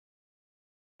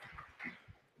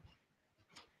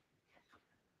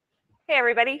Hey,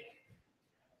 everybody.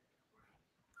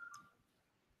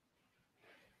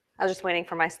 I was just waiting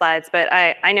for my slides, but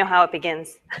I know how it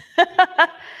begins.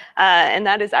 And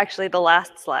that is actually the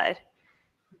last slide.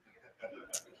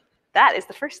 That is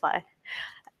the first slide.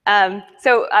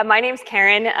 My name's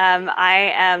Karen.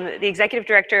 I am the executive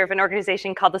director of an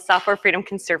organization called the Software Freedom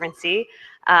Conservancy.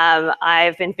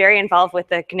 I've been very involved with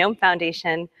the GNOME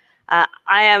Foundation. I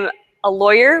am a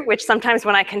lawyer, which sometimes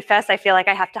when I confess, I feel like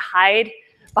I have to hide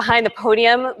behind the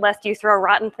podium lest you throw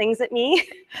rotten things at me.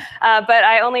 But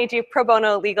I only do pro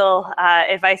bono legal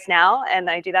advice now, and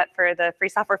I do that for the Free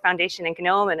Software Foundation and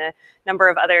GNOME and a number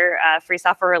of other free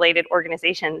software related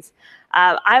organizations.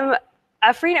 I'm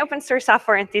a free and open source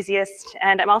software enthusiast,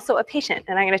 and I'm also a patient,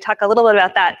 and I'm going to talk a little bit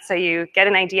about that so you get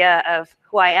an idea of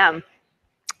who I am.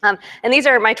 And these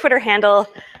are my Twitter handle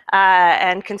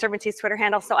and Conservancy's Twitter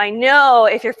handle, so I know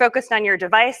if you're focused on your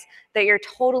device that you're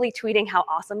totally tweeting how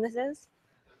awesome this is,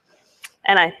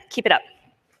 and I keep it up.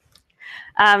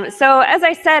 So as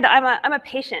I said, I'm a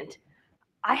patient.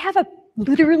 I have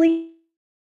literally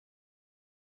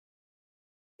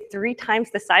 3 times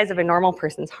the size of a normal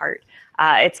person's heart.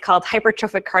 It's called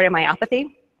hypertrophic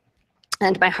cardiomyopathy,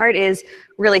 and my heart is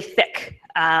really thick,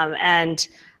 and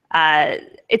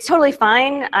it's totally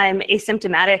fine. I'm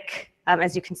asymptomatic.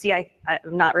 As you can see, I'm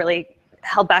not really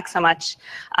held back so much,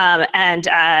 and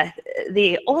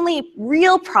the only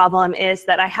real problem is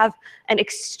that I have an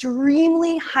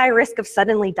extremely high risk of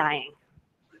suddenly dying.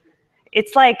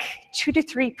 It's like 2 to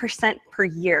 3% per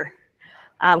year,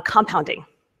 compounding.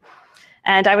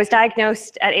 And I was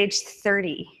diagnosed at age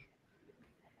 30.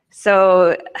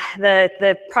 So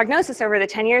the prognosis over the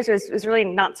 10 years was really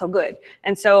not so good.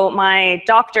 And so my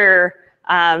doctor,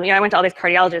 I went to all these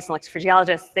cardiologists and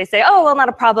electrophysiologists. They say, oh, well, not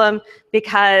a problem,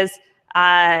 because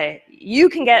you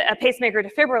can get a pacemaker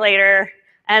defibrillator,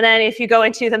 and then if you go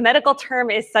into, the medical term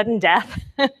is sudden death.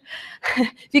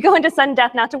 If you go into sudden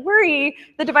death, not to worry,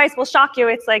 the device will shock you.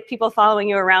 It's like people following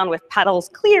you around with paddles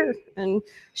clear and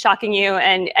shocking you,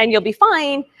 and you'll be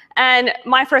fine. And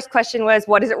my first question was,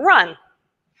 what does it run?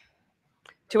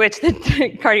 To which the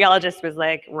cardiologist was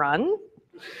like, run?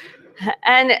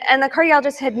 And the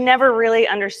cardiologist had never really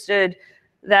understood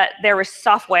that there was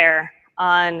software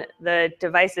on the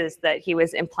devices that he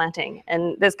was implanting.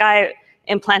 And this guy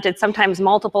implanted sometimes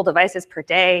multiple devices per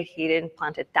day. He'd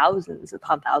implanted thousands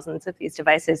upon thousands of these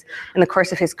devices in the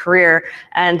course of his career,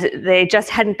 and they just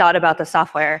hadn't thought about the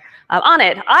software on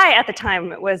it. I, at the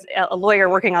time, was a lawyer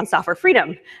working on software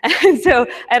freedom, and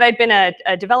I'd been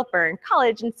a developer in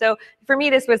college, and so for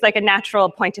me, this was like a natural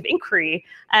point of inquiry.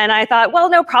 And I thought, well,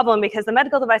 no problem, because the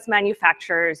medical device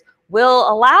manufacturers will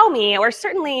allow me, or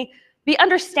certainly be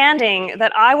understanding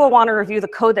that I will want to review the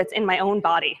code that's in my own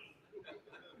body.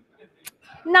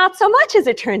 Not so much, as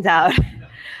it turns out.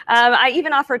 I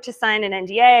even offered to sign an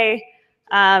NDA,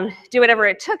 do whatever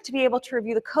it took to be able to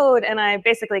review the code, and I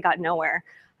basically got nowhere.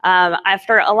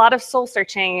 After a lot of soul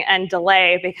searching and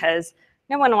delay, because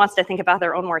no one wants to think about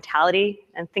their own mortality,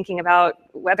 and thinking about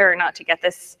whether or not to get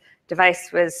this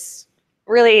device was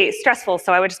really stressful,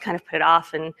 so I would just kind of put it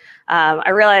off. And I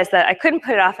realized that I couldn't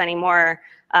put it off anymore.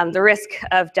 The risk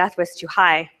of death was too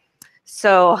high.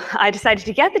 So I decided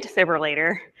to get the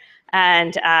defibrillator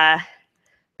and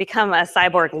become a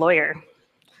cyborg lawyer,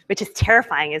 which is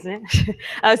terrifying, isn't it?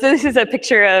 So this is a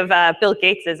picture of Bill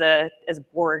Gates as a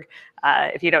Borg,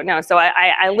 if you don't know. So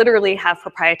I literally have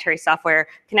proprietary software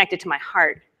connected to my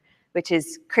heart, which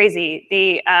is crazy.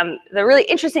 The really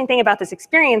interesting thing about this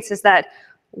experience is that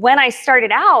when I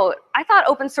started out, I thought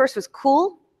open source was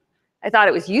cool. I thought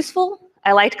it was useful.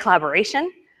 I liked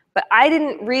collaboration, but I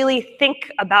didn't really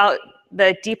think about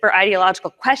the deeper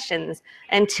ideological questions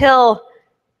until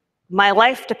my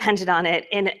life depended on it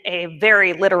in a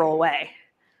very literal way,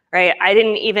 right? I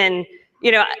didn't even,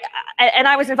 and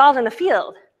I was involved in the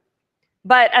field,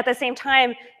 but at the same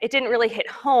time, it didn't really hit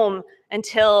home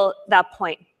until that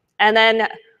point. And then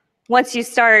once you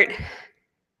start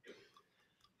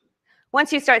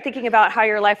thinking about how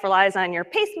your life relies on your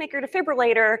pacemaker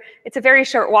defibrillator, it's a very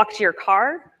short walk to your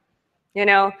car,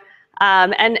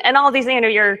 and all of these,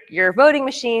 your voting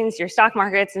machines, your stock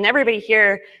markets, and everybody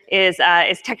here is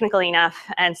technical enough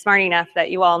and smart enough that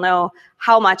you all know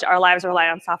how much our lives rely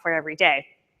on software every day.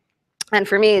 And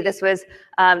for me, this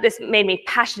made me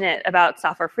passionate about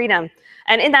software freedom.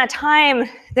 And in that time,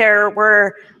 there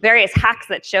were various hacks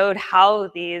that showed how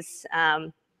these,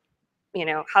 how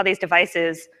these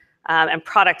devices and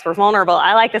products were vulnerable.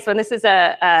 I like this one. This is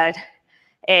a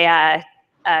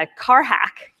car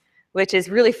hack, which is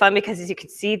really fun because, as you can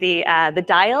see, the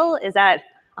dial is at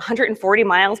 140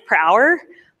 miles per hour,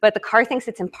 but the car thinks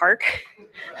it's in park.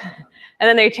 And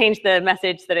then they changed the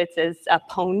message that it says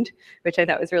pwned, which I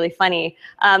thought was really funny.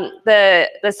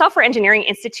 The Software Engineering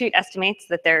Institute estimates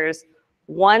that there's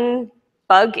 1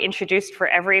 bug introduced for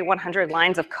every 100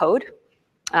 lines of code,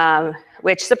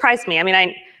 which surprised me. I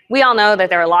mean, we all know that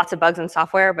there are lots of bugs in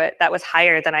software, but that was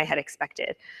higher than I had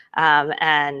expected.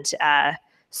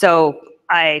 So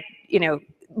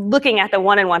looking at the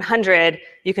 1 in 100,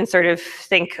 you can sort of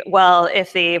think, well,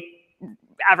 if the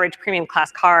average premium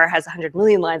class car has 100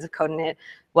 million lines of code in it,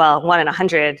 well, 1 in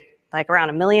 100, like around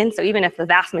 1 million. So even if the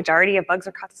vast majority of bugs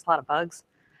are caught, it's a lot of bugs.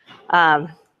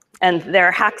 And there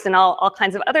are hacks in all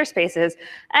kinds of other spaces.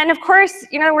 And of course,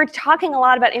 we're talking a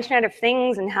lot about Internet of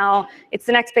Things and how it's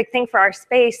the next big thing for our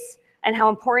space and how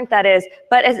important that is.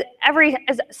 But as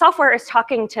software is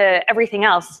talking to everything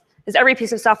else, as every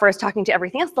piece of software is talking to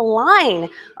everything else, the line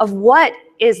of what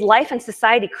is life and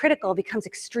society critical becomes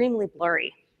extremely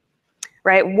blurry.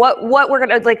 Right? What we're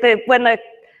gonna when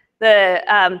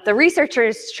the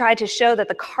researchers tried to show that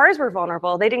the cars were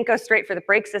vulnerable, they didn't go straight for the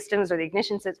brake systems or the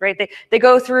ignition systems, right? They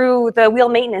go through the wheel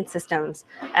maintenance systems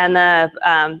and the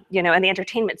and the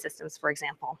entertainment systems, for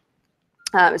example.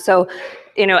 So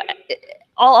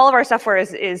all of our software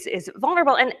is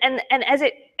vulnerable, and as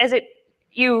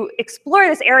you explore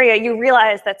this area, you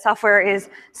realize that software is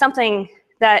something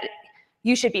that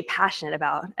you should be passionate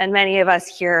about, and many of us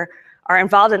here are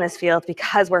involved in this field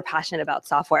because we're passionate about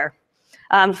software.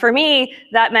 For me,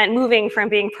 that meant moving from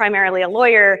being primarily a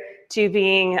lawyer to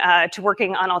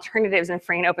working on alternatives in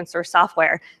free and open source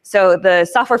software. So the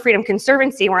Software Freedom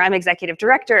Conservancy, where I'm executive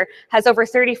director, has over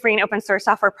 30 free and open source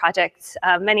software projects,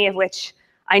 many of which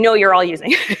I know you're all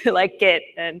using, like Git,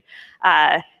 and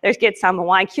there's Git, some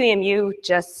why QEMU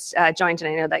just joined,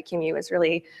 and I know that QEMU is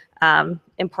really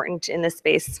important in this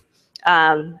space.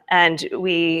 And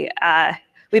we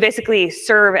basically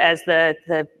serve as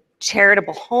the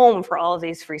charitable home for all of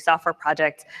these free software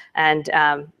projects, and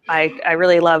I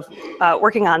really love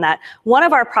working on that. One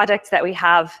of our projects that we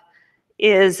have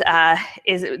is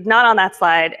not on that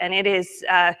slide, and it is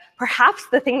perhaps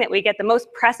the thing that we get the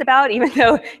most press about, even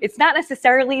though it's not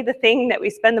necessarily the thing that we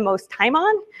spend the most time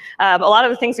on. A lot of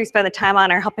the things we spend the time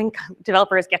on are helping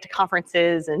developers get to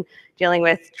conferences and dealing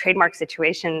with trademark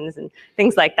situations and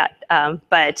things like that.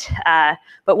 But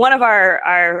one of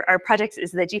our projects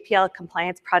is the GPL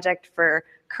compliance project for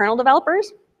kernel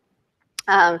developers.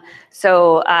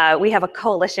 So we have a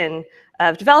coalition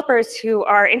of developers who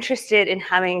are interested in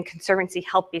having Conservancy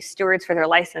help be stewards for their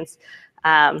license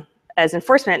as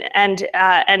enforcement. And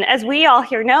as we all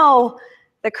here know,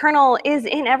 the kernel is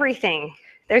in everything.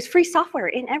 There's free software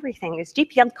in everything. There's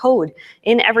GPL code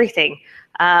in everything.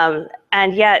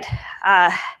 And yet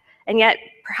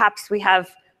perhaps we have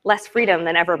less freedom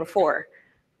than ever before,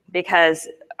 because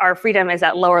our freedom is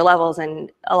at lower levels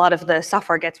and a lot of the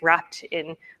software gets wrapped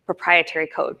in proprietary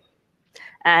code.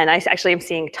 And I actually am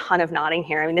seeing a ton of nodding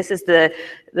here. I mean, this is the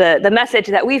message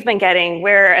that we've been getting,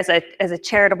 where as a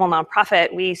charitable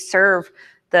nonprofit, we serve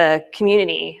the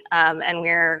community, and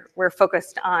we're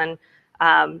focused on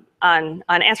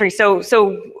answering. So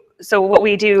what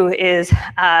we do is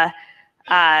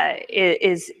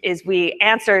we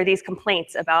answer these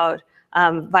complaints about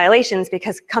violations,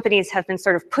 because companies have been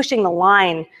sort of pushing the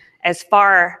line as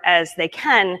far as they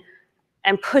can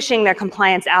and pushing their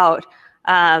compliance out.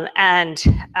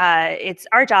 It's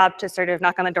our job to sort of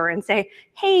knock on the door and say,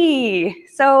 hey,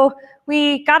 so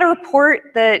we got a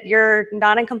report that you're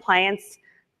not in compliance.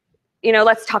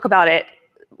 Let's talk about it.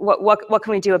 What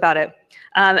can we do about it?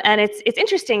 And it's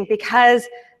interesting because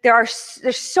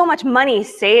there's so much money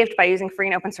saved by using free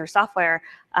and open source software.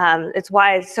 It's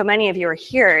why so many of you are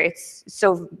here. It's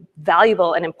so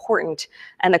valuable and important,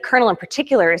 and the kernel in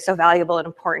particular is so valuable and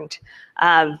important.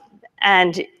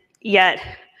 And yet,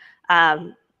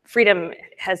 freedom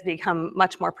has become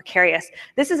much more precarious.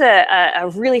 This is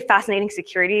a really fascinating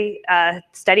security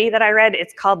study that I read.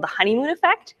 It's called the honeymoon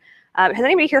effect. Has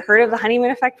anybody here heard of the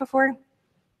honeymoon effect before?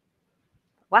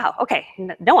 Wow, okay,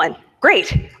 no one.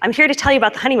 Great, I'm here to tell you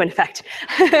about the honeymoon effect.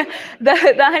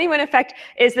 The honeymoon effect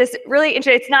is this really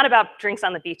interesting, it's not about drinks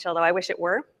on the beach, although I wish it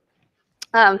were.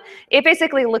 It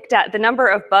basically looked at the number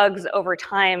of bugs over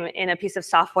time in a piece of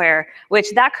software,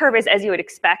 which that curve is as you would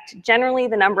expect. Generally,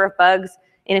 the number of bugs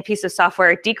in a piece of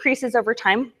software decreases over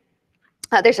time.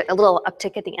 There's a little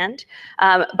uptick at the end.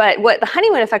 But what the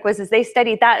honeymoon effect was is they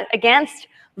studied that against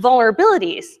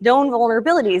vulnerabilities, known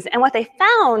vulnerabilities, and what they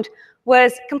found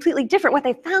was completely different. What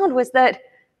they found was that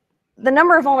the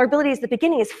number of vulnerabilities at the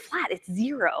beginning is flat, it's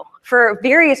 0, for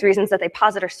various reasons that they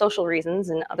posit are social reasons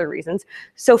and other reasons.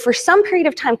 So for some period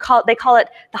of time, they call it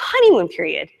the honeymoon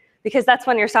period. because that's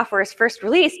when your software is first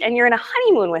released and you're in a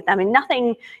honeymoon with them and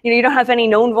nothing, you don't have any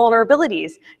known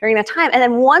vulnerabilities during that time. And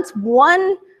then once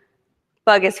one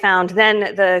bug is found, then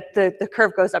the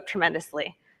curve goes up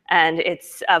tremendously. And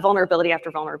it's vulnerability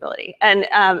after vulnerability. And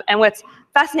what's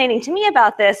fascinating to me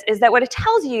about this is that what it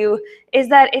tells you is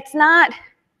that it's not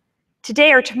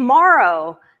today or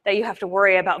tomorrow that you have to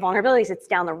worry about vulnerabilities, it's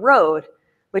down the road,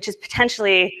 which is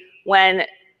potentially when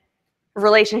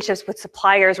relationships with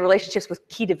suppliers, relationships with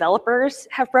key developers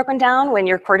have broken down, when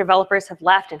your core developers have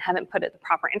left and haven't put in the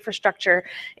proper infrastructure.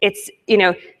 It's,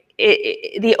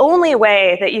 the only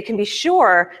way that you can be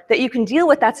sure that you can deal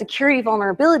with that security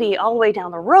vulnerability all the way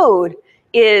down the road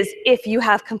is if you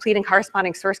have complete and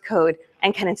corresponding source code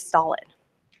and can install it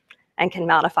and can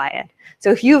modify it. So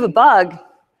if you have a bug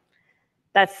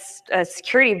that's a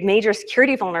major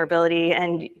security vulnerability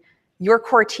and your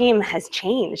core team has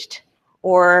changed,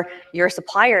 or your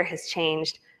supplier has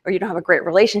changed, or you don't have a great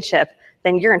relationship,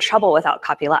 then you're in trouble without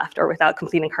copyleft or without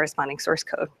complete and corresponding source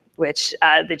code, which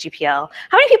the GPL.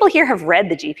 How many people here have read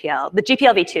the GPL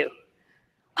v2?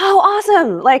 Oh,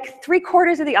 awesome, like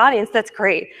 3/4 of the audience, that's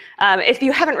great. If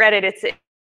you haven't read it, it's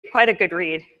quite a good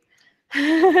read.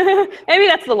 Maybe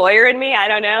that's the lawyer in me, I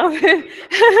don't know.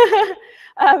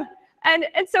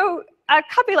 And so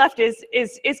copyleft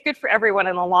is good for everyone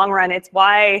in the long run. It's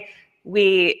why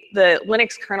the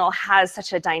Linux kernel has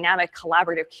such a dynamic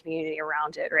collaborative community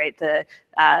around it, right?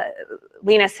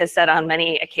 Linus has said on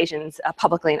many occasions,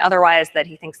 publicly and otherwise, that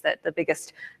he thinks that the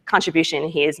biggest contribution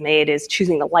he has made is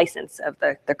choosing the license of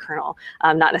the kernel,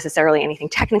 not necessarily anything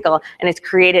technical, and it's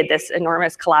created this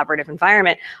enormous collaborative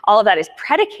environment. All of that is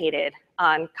predicated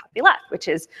on copyleft, which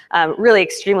is really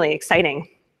extremely exciting.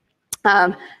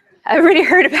 Everybody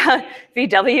heard about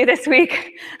VW this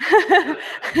week.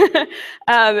 And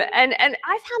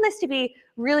I found this to be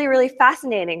really, really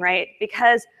fascinating, right?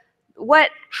 Because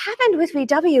what happened with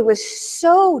VW was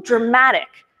so dramatic,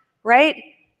 right?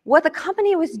 What the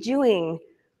company was doing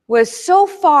was so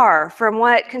far from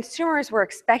what consumers were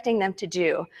expecting them to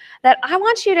do that I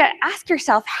want you to ask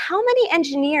yourself, how many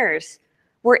engineers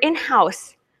were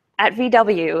in-house at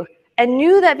VW and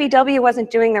knew that VW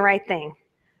wasn't doing the right thing,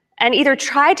 and either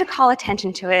tried to call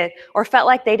attention to it or felt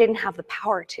like they didn't have the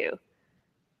power to?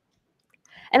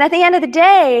 And at the end of the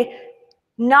day,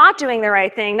 not doing the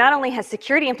right thing not only has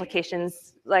security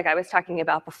implications, like I was talking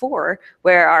about before,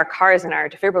 where our cars and our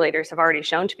defibrillators have already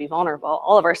shown to be vulnerable.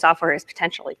 All of our software is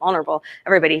potentially vulnerable.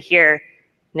 Everybody here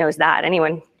knows that.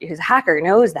 Anyone who's a hacker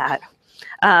knows that.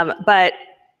 But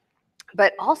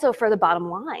also for the bottom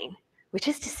line, which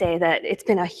is to say that it's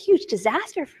been a huge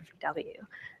disaster for VW.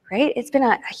 Right? It's been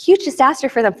a huge disaster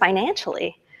for them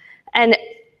financially. And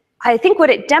I think what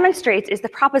it demonstrates is the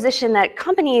proposition that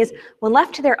companies, when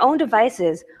left to their own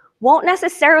devices, won't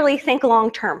necessarily think long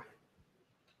term.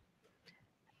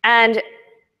 And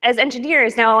as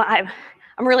engineers, now I'm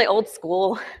really old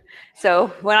school. So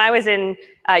when I was in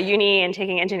uni and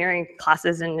taking engineering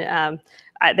classes, and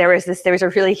there was a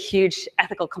really huge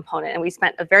ethical component, and we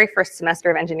spent the very first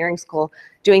semester of engineering school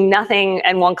doing nothing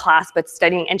in one class but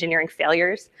studying engineering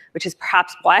failures, which is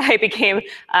perhaps why I became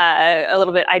a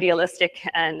little bit idealistic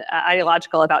and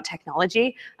ideological about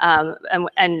technology.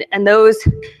 And those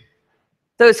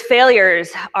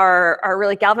failures are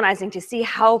really galvanizing to see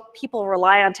how people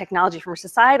rely on technology from a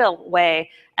societal way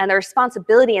and the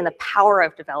responsibility and the power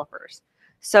of developers.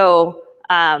 So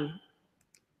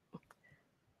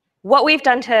what we've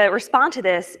done to respond to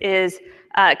this is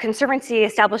Conservancy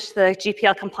established the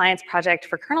GPL compliance project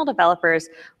for kernel developers,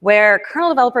 where kernel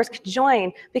developers can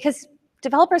join, because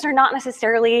developers are not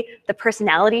necessarily the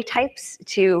personality types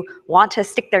to want to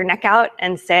stick their neck out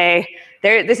and say,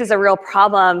 this is a real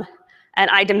problem and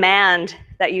I demand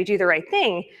that you do the right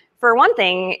thing. For one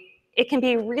thing, it can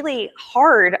be really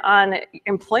hard on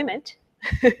employment.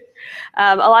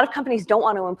 A lot of companies don't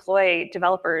want to employ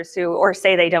developers who, or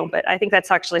say they don't, but I think that's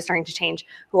actually starting to change,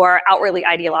 who are outwardly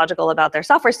ideological about their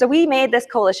software. So we made this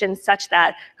coalition such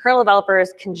that kernel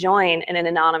developers can join in an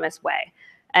anonymous way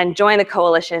and join the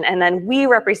coalition, and then we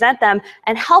represent them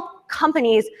and help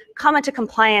companies come into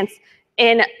compliance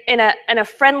in a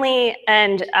friendly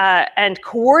and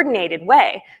coordinated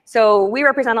way. So we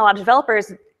represent a lot of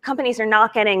developers. Companies are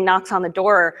not getting knocks on the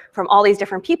door from all these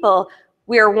different people.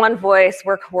 We are one voice,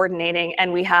 we're coordinating,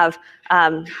 and we have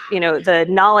the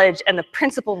knowledge and the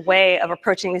principled way of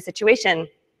approaching the situation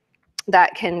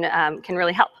that can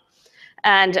really help.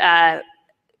 And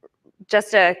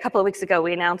just a couple of weeks ago,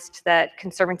 we announced that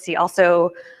Conservancy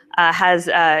also has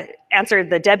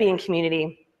answered the Debian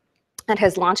community and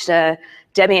has launched a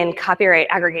Debian copyright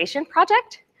aggregation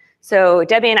project. So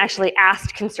Debian actually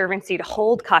asked Conservancy to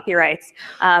hold copyrights,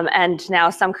 and now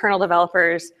some kernel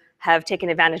developers have taken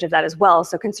advantage of that as well.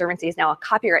 So Conservancy is now a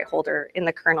copyright holder in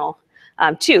the kernel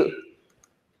too.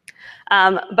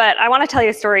 But I want to tell you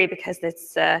a story because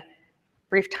it's a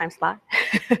brief time slot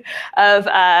of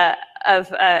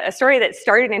a story that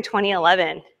started in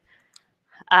 2011,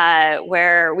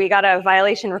 where we got a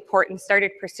violation report and started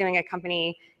pursuing a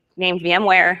company named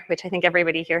VMware, which I think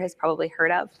everybody here has probably heard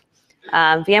of.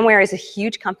 VMware is a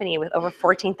huge company with over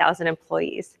 14,000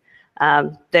 employees.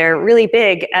 They're really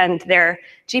big, and their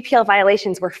GPL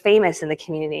violations were famous in the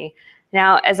community.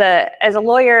 Now, as a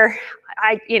lawyer,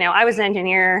 I was an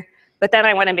engineer, but then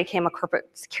I went and became a corporate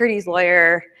securities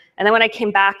lawyer. And then when I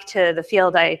came back to the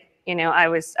field, I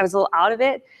was a little out of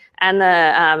it,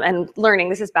 and learning.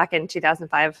 This is back in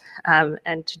 2005,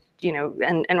 and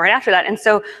right after that. And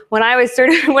so when I was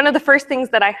one of the first things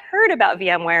that I heard about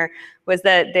VMware was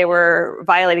that they were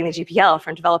violating the GPL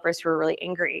from developers who were really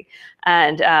angry.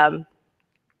 So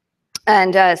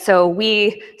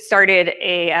we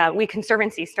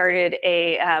Conservancy started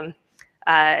a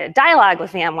dialogue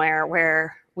with VMware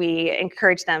where we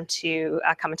encouraged them to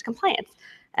come into compliance.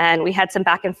 And we had some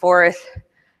back and forth,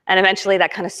 and eventually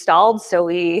that kind of stalled. So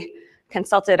we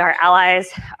consulted our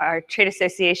allies, our trade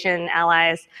association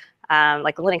allies,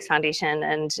 like the Linux Foundation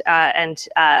and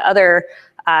other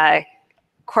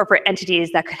corporate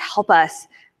entities that could help us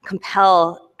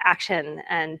compel action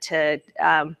and to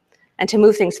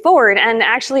move things forward. And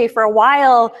actually, for a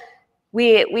while,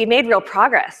 we made real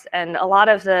progress, and a lot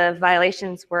of the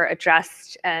violations were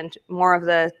addressed, and more of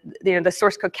the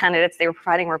source code candidates they were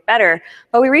providing were better.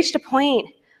 But we reached a point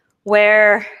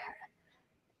where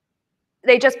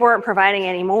they just weren't providing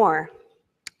any more,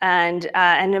 and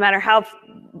no matter how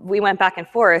we went back and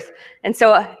forth. And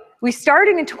so we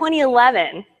started in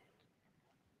 2011,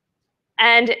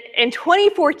 and in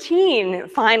 2014,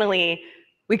 finally,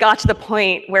 we got to the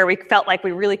point where we felt like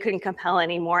we really couldn't compel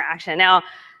any more action. Now,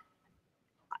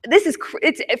 it's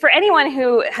for anyone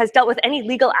who has dealt with any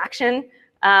legal action,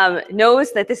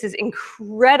 knows that this is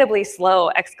incredibly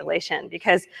slow escalation,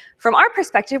 because from our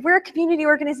perspective, we're a community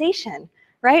organization,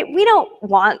 right? We don't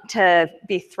want to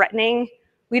be threatening.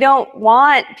 We don't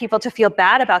want people to feel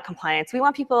bad about compliance. We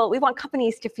want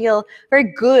companies to feel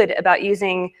very good about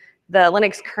using the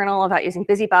Linux kernel, about using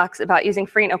BusyBox, about using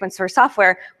free and open source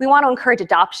software. We want to encourage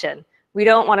adoption. We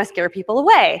don't want to scare people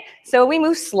away. So we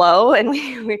move slow, and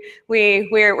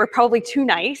we're probably too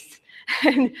nice,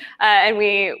 and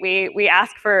we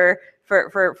ask for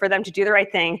them to do the right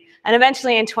thing. And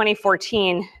eventually in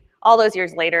 2014, all those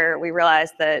years later, we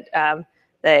realized that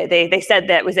they said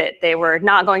that was it. They were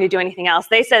not going to do anything else.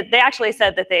 They actually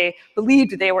said that they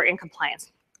believed they were in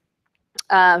compliance.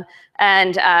 And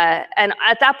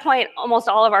at that point, almost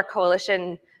all of our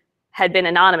coalition had been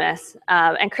anonymous.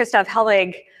 And Christoph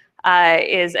Helwig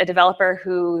is a developer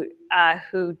who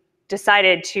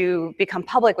decided to become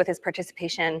public with his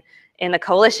participation in the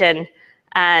coalition.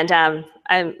 And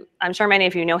I'm sure many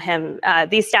of you know him.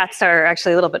 These stats are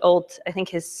actually a little bit old. I think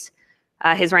his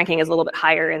ranking is a little bit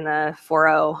higher in the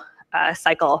 4.0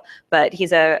 cycle, but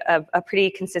he's a pretty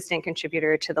consistent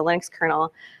contributor to the Linux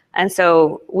kernel. And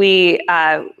so he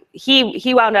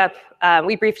wound up,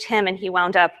 we briefed him, and he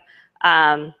wound up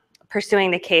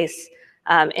pursuing the case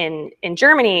in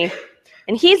Germany.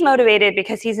 And he's motivated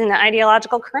because he's an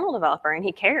ideological kernel developer, and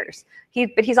he cares.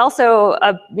 But he's also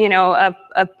a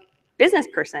business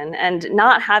person, and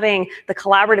not having the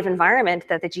collaborative environment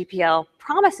that the GPL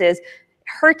promises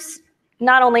hurts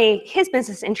not only his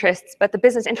business interests, but the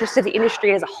business interests of the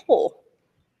industry as a whole.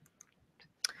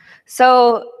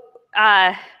 So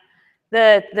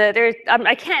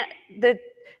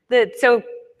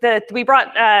we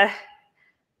brought.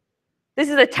 This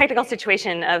is a technical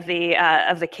situation of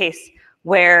the case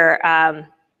where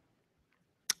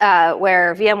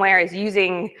VMware is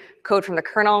using code from the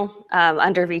kernel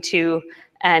under v2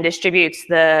 and distributes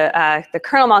the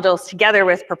kernel modules together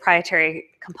with proprietary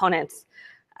components.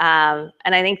 And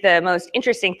I think the most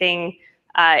interesting thing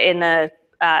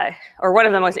or one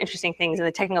of the most interesting things in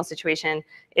the technical situation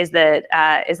is that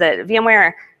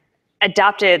VMware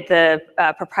adopted the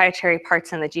proprietary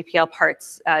parts and the GPL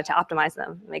parts to optimize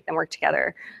them, make them work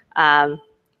together.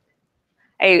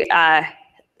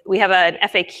 We have an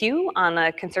FAQ on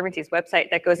the Conservancy's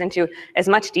website that goes into as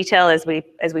much detail as we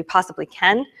possibly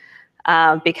can,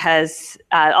 because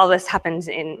all this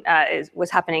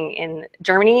was happening in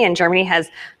Germany, and Germany has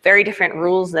very different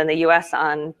rules than the US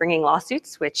on bringing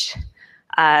lawsuits, which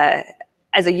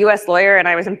as a US lawyer, and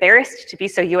I was embarrassed to be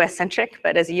so US-centric,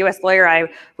 but as a US lawyer, I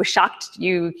was shocked.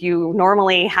 You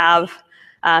normally have,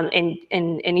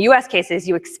 in US cases,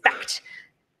 you expect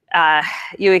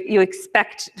you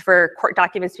expect for court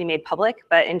documents to be made public,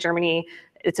 but in Germany,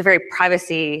 it's a very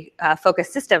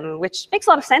privacy-focused system, which makes a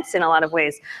lot of sense in a lot of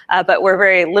ways, but we're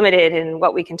very limited in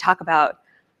what we can talk about.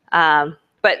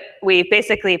 But we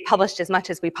basically published as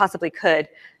much as we possibly could,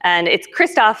 and it's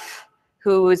Christoph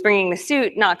who is bringing the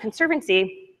suit, not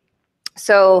Conservancy.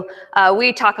 So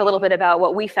we talk a little bit about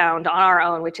what we found on our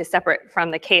own, which is separate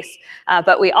from the case,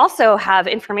 but we also have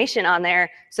information on there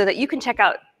so that you can check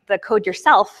out the code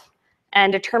yourself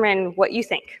and determine what you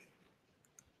think.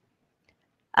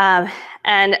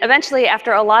 And eventually,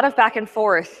 after a lot of back and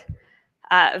forth,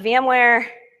 VMware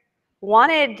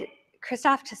wanted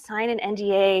Christoph to sign an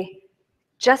NDA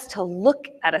just to look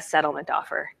at a settlement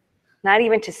offer, not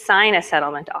even to sign a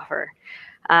settlement offer.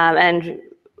 And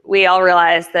we all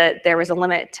realized that there was a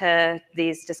limit to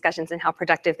these discussions and how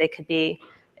productive they could be.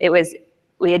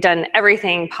 We had done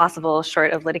everything possible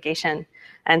short of litigation.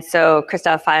 And so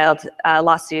Christoph filed a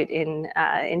lawsuit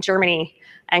in Germany,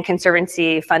 and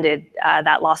Conservancy funded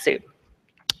that lawsuit.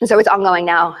 And so it's ongoing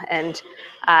now, and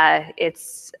I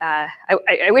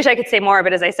wish I could say more,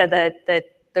 but as I said,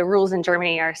 the rules in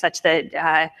Germany are such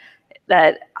that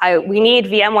we need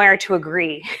VMware to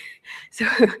agree.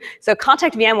 So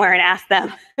contact VMware and ask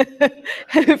them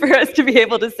for us to be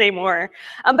able to say more.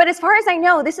 But as far as I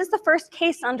know, this is the first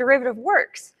case on derivative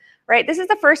works, right? This is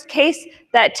the first case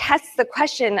that tests the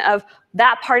question of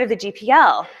that part of the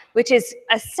GPL, which is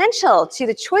essential to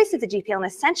the choice of the GPL and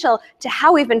essential to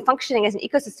how we've been functioning as an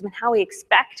ecosystem and how we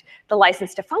expect the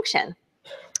license to function.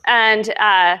 And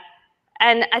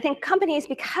I think companies,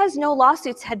 because no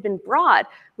lawsuits had been brought,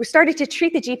 were started to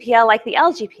treat the GPL like the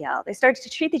LGPL. They started to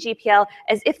treat the GPL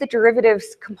as if the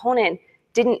derivatives component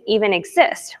didn't even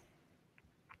exist.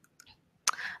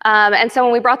 And so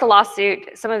when we brought the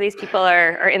lawsuit, some of these people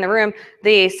are in the room.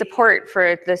 The support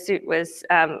for the suit was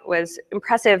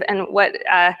impressive. And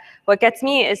what gets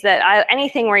me is that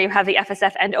anything where you have the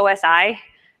FSF and OSI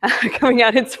coming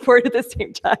out in support at the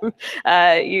same time,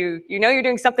 you know you're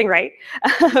doing something right.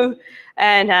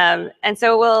 And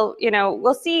so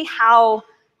we'll see how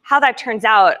that turns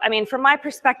out. I mean, from my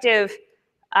perspective,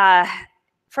 having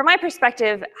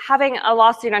a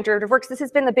lawsuit on derivative works, this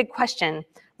has been the big question.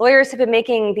 Lawyers have been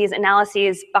making these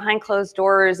analyses behind closed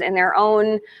doors in their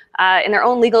own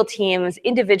legal teams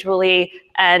individually,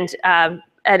 and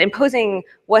imposing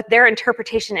what their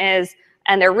interpretation is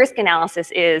and their risk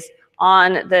analysis is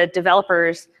on the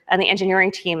developers and the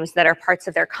engineering teams that are parts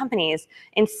of their companies.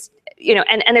 And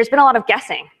there's been a lot of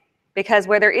guessing, because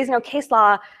where there is no case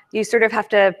law, you sort of have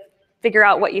to figure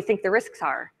out what you think the risks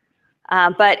are.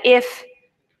 But if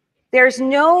there's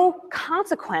no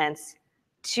consequence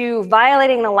to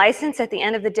violating the license at the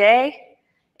end of the day,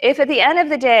 if at the end of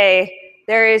the day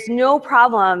there is no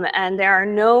problem and there are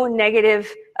no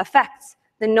negative effects,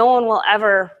 then no one will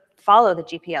ever follow the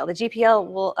GPL. The GPL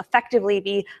will effectively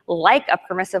be like a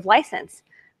permissive license,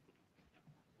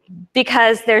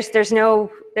 because there are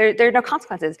no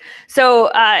consequences.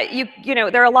 So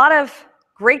there are a lot of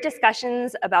great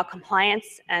discussions about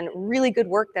compliance and really good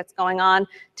work that's going on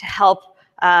to help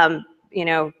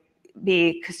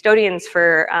be custodians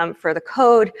for the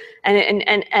code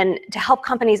and to help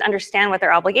companies understand what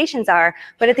their obligations are.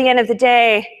 But at the end of the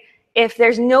day, if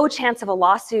there's no chance of a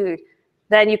lawsuit,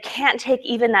 then you can't take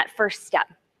even that first step.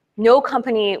 No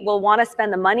company will want to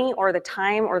spend the money or the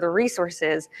time or the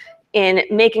resources in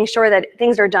making sure that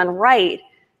things are done right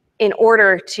in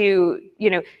order to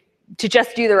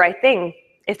just do the right thing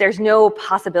if there's no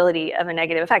possibility of a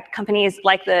negative effect. Companies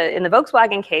like in the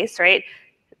Volkswagen case, right?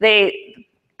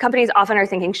 Companies often are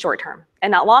thinking short term and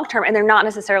not long term, and they're not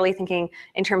necessarily thinking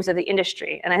in terms of the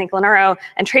industry. And I think Linaro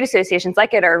and trade associations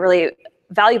like it are really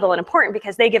valuable and important,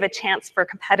 because they give a chance for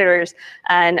competitors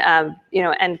and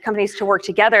companies to work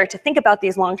together to think about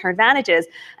these long-term advantages.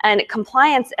 And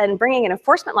compliance and bringing an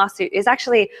enforcement lawsuit is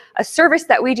actually a service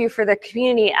that we do for the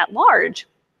community at large,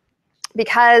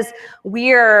 because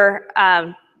we're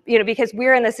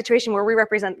in the situation where we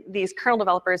represent these kernel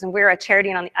developers and we're a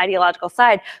charity on the ideological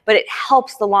side, but it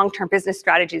helps the long-term business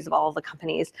strategies of all of the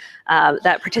companies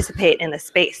that participate in this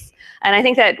space. And I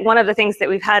think that one of the things that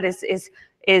we've had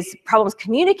is problems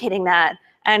communicating that.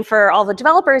 And for all the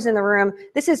developers in the room,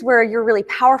 this is where you're really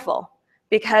powerful,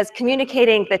 because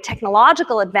communicating the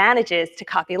technological advantages to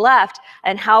copyleft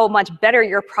and how much better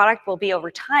your product will be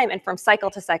over time and from cycle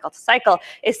to cycle to cycle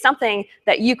is something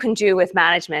that you can do with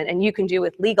management and you can do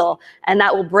with legal, and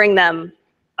that will bring them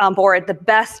on board, the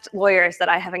best lawyers that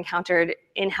I have encountered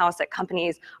in-house at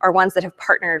companies are ones that have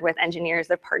partnered with engineers,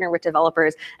 that partner with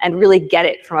developers, and really get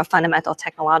it from a fundamental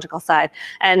technological side.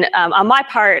 And on my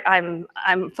part, I'm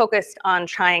focused on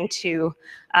trying to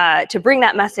bring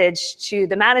that message to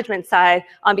the management side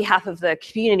on behalf of the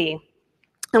community.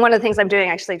 And one of the things I'm doing,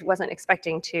 actually wasn't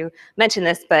expecting to mention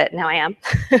this, but now I am,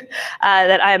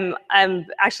 that I'm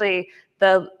actually,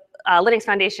 the Linux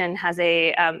Foundation has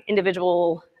a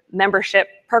individual membership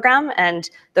program, and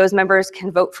those members can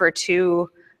vote for two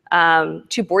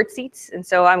board seats. And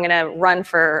so I'm gonna run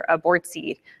for a board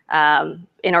seat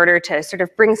in order to sort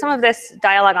of bring some of this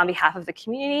dialogue on behalf of the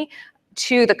community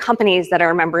to the companies that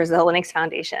are members of the Linux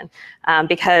Foundation.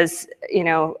 Because, you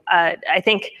know, I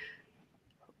think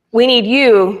we need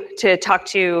you to talk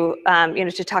to, you know,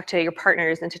 to talk to your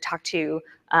partners and to talk to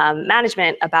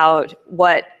management about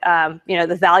what, you know,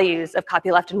 the values of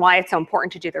copyleft and why it's so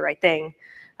important to do the right thing.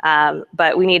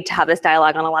 But we need to have this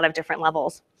dialogue on a lot of different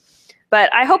levels.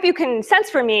 But I hope you can sense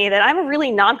from me that I'm a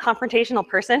really non-confrontational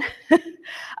person.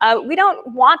 We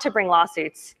don't want to bring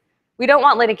lawsuits. We don't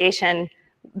want litigation.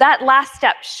 That last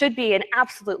step should be an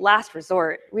absolute last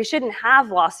resort. We shouldn't have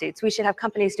lawsuits. We should have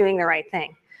companies doing the right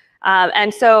thing.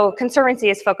 And so Conservancy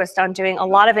is focused on doing a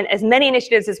lot of as many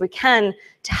initiatives as we can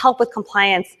to help with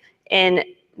compliance in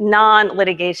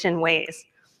non-litigation ways.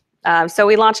 So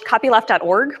we launched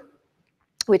copyleft.org,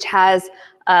 which has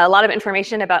a lot of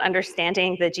information about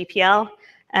understanding the GPL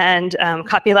and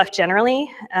copyleft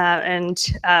generally. And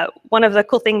one of the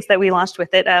cool things that we launched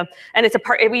with it, and it's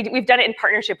we've done it in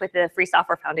partnership with the Free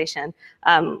Software Foundation,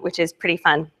 which is pretty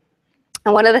fun.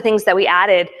 And one of the things that we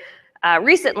added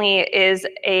recently is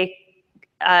a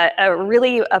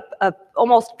really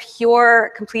almost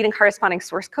pure, complete and corresponding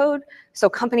source code, so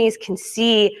companies can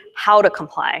see how to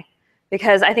comply.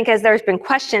 Because I think as there's been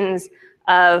questions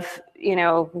of, you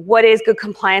know, what is good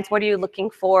compliance? What are you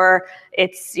looking for?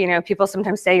 It's, you know, people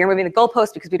sometimes say you're moving the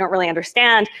goalpost because we don't really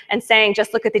understand, and saying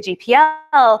just look at the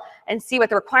GPL and see what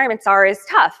the requirements are is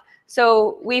tough.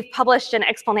 So we've published an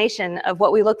explanation of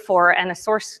what we look for and a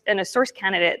source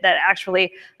candidate that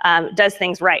actually does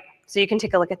things right. So you can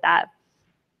take a look at that.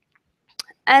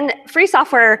 And free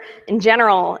software in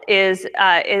general is,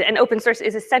 and open source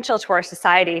is essential to our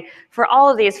society for all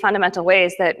of these fundamental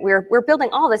ways that we're building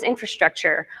all this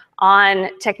infrastructure on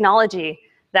technology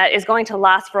that is going to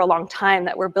last for a long time,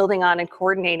 that we're building on and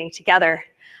coordinating together.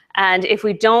 And if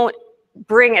we don't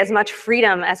bring as much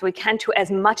freedom as we can to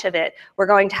as much of it, we're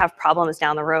going to have problems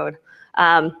down the road.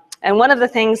 And one of the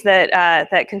things that,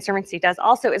 that Conservancy does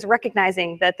also is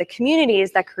recognizing that the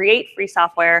communities that create free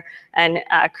software and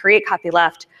create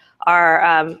copyleft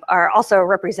are also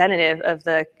representative of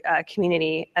the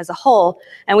community as a whole.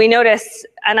 And we notice,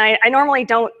 and I normally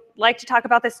don't like to talk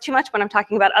about this too much when I'm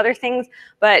talking about other things,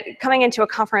 but coming into a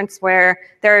conference where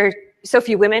there are so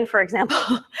few women, for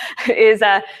example, is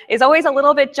always a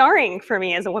little bit jarring for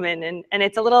me as a woman, and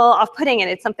it's a little off-putting,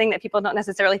 and it's something that people don't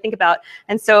necessarily think about.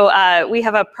 And so we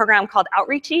have a program called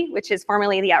Outreachy, which is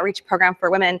formerly the Outreach Program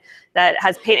for Women, that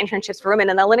has paid internships for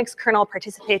women, and the Linux kernel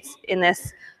participates in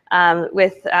this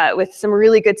with some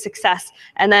really good success.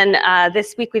 And then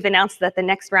this week we've announced that the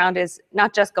next round is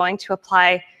not just going to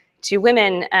apply to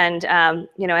women and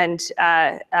you know, and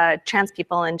trans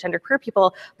people and genderqueer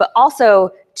people, but also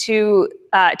to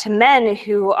men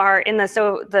who are in the,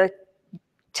 so the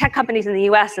tech companies in the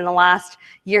US in the last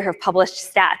year have published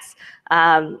stats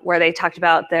where they talked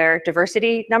about their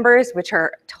diversity numbers, which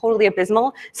are totally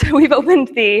abysmal. So we've opened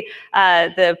the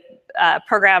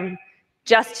program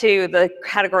just to the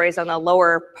categories on the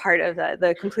lower part of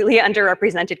the completely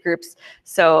underrepresented groups.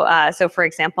 So so for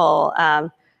example,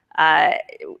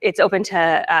 it's open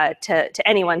to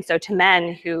anyone, so to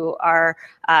men who are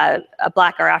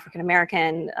Black or African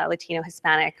American, Latino,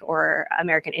 Hispanic, or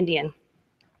American Indian.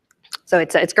 So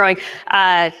it's growing.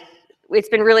 It's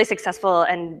been really successful,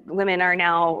 and women are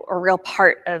now a real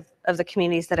part of the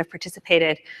communities that have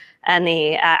participated. And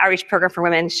the Outreach Program for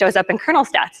Women shows up in kernel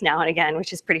stats now and again,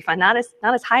 which is pretty fun. Not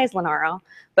as high as Lenaro,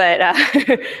 but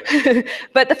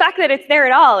but the fact that it's there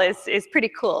at all is pretty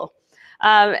cool.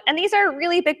 And these are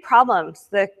really big problems,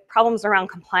 the problems around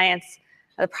compliance,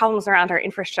 the problems around our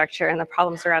infrastructure, and the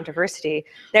problems around diversity.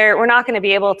 We're not going to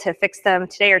be able to fix them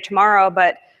today or tomorrow,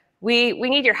 but we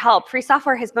need your help. Free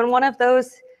software has been one of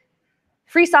those.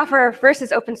 Free software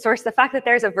versus open source, the fact that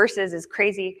there's a versus is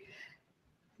crazy.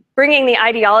 Bringing the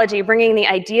ideology, bringing the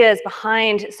ideas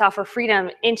behind software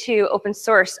freedom into open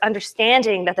source,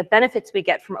 understanding that the benefits we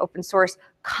get from open source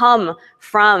come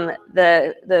from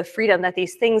the freedom, that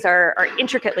these things are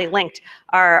intricately linked,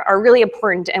 are really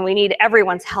important, and we need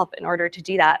everyone's help in order to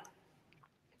do that.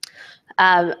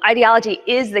 Ideology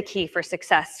is the key for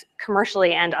success,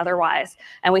 commercially and otherwise,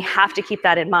 and we have to keep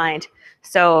that in mind.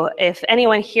 So if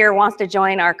anyone here wants to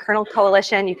join our kernel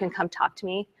coalition, you can come talk to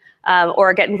me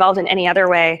or get involved in any other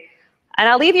way. And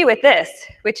I'll leave you with this,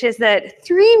 which is that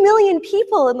 3 million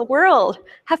people in the world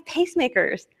have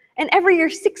pacemakers, and every year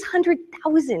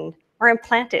 600,000 are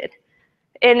implanted.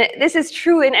 And this is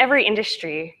true in every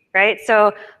industry, right?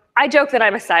 So I joke that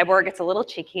I'm a cyborg, it's a little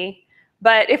cheeky,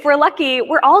 but if we're lucky,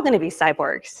 we're all gonna be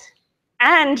cyborgs.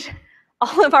 And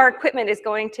all of our equipment is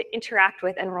going to interact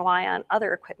with and rely on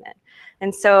other equipment.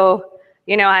 And so,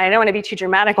 you know, I don't want to be too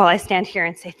dramatic while I stand here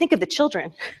and say, think of the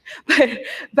children,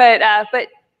 but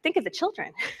think of the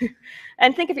children,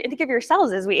 and think of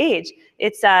yourselves as we age.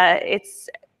 It's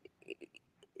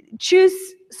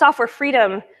choose software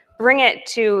freedom, bring it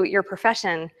to your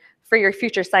profession for your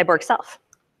future cyborg self.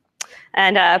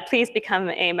 And please become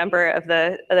a member of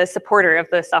the supporter of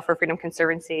the Software Freedom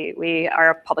Conservancy. We are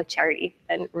a public charity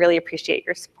and really appreciate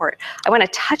your support. I want to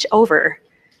touch over.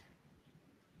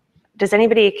 Does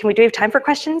anybody, do we have time for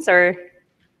questions or?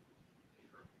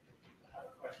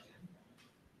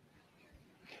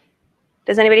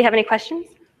 Does anybody have any questions?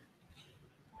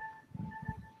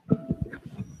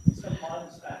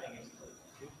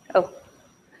 Oh.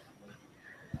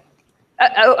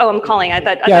 I'm calling. I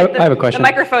thought I have a question. The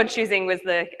microphone choosing was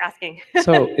the asking.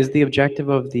 So is the objective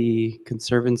of the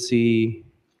Conservancy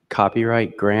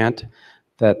copyright grant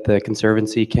that the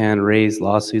Conservancy can raise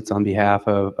lawsuits on behalf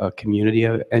of a community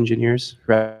of engineers,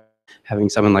 rather than having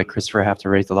someone like Christopher have to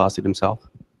raise the lawsuit himself?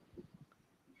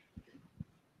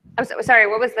 I'm sorry,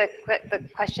 what was the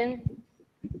question?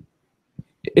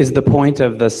 Is the point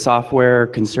of the Software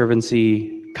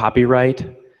Conservancy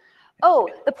copyright? Oh,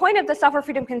 the point of the Software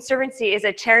Freedom Conservancy is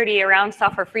a charity around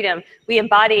software freedom. We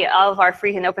embody all of our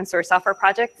free and open source software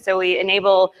projects, so we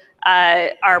enable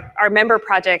our member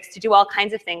projects to do all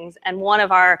kinds of things, and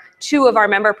two of our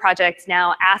member projects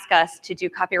now ask us to do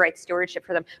copyright stewardship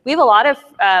for them. We have a lot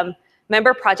of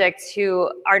member projects who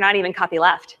are not even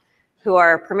copyleft, who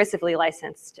are permissively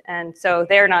licensed, and so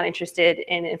they're not interested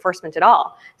in enforcement at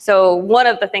all. So one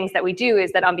of the things that we do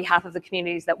is that on behalf of the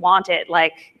communities that want it,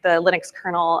 like the Linux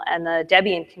kernel and the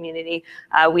Debian community,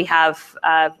 we have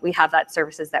that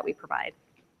services that we provide.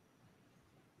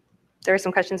 There are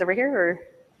some questions over here, or?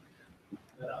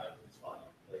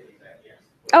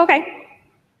 Oh, okay.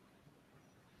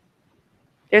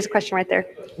 There's a question right there.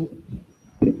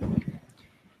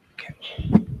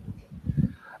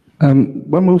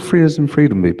 When will Freeze and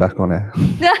Freedom be back on air?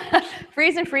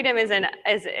 Freeze and Freedom is an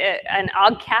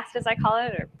oddcast, as I call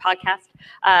it, or podcast,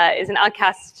 is an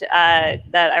oddcast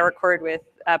that I record with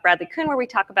Bradley Kuhn, where we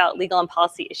talk about legal and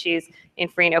policy issues in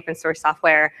free and open source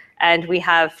software. And we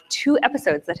have 2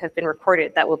 episodes that have been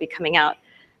recorded that will be coming out.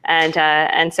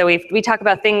 And so we talk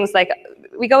about things like,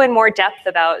 we go in more depth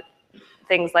about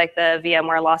things like the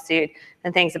VMware lawsuit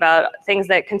and things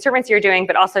that Conservancy are doing,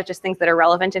 but also just things that are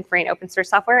relevant in free and open source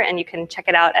software. And you can check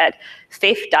it out at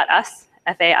faif.us,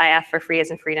 F-A-I-F for free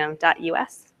as in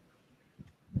freedom.us.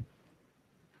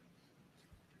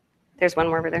 There's one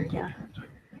more over there, yeah.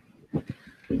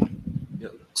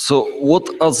 So what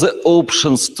are the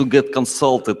options to get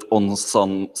consulted on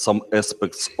some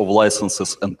aspects of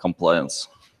licenses and compliance?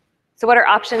 So what are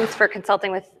options for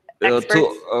consulting with experts?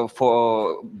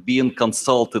 For being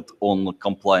consulted on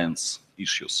compliance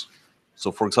issues.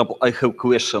 So for example, I have a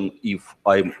question if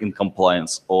I'm in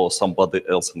compliance or somebody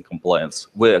else in compliance.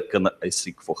 Where can I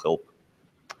seek for help?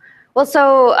 Well,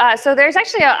 so there's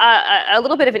actually a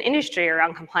little bit of an industry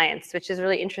around compliance, which is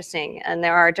really interesting. And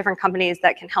there are different companies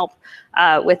that can help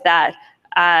with that.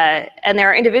 And there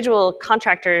are individual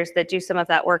contractors that do some of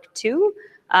that work too.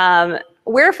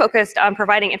 We're focused on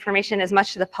providing information as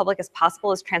much to the public as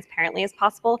possible, as transparently as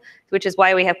possible, which is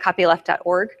why we have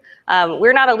copyleft.org.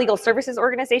 We're not a legal services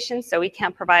organization, so we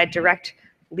can't provide direct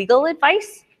legal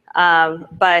advice,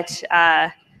 but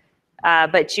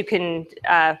you can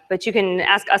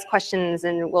ask us questions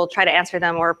and we'll try to answer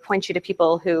them or point you to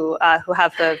people who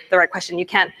have the right question. You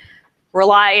can't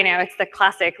rely, it's the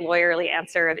classic lawyerly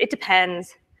answer of it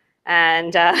depends,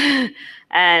 and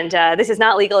this is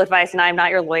not legal advice and I'm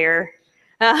not your lawyer.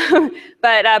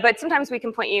 But sometimes we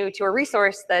can point you to a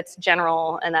resource that's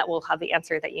general and that will have the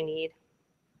answer that you need.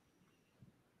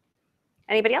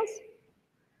 Anybody else?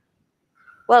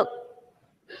 Well,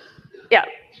 yeah.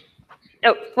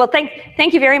 Oh, well,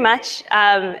 thank you very much.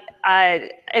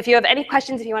 If you have any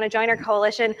questions, if you want to join our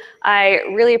coalition, I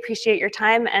really appreciate your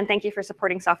time and thank you for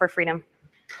supporting software freedom.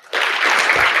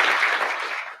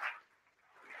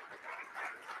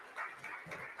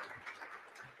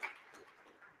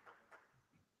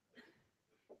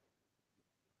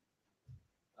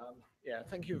 Yeah,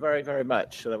 thank you very, very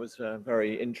much. That was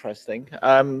very interesting.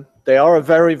 They are a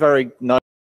very, very nice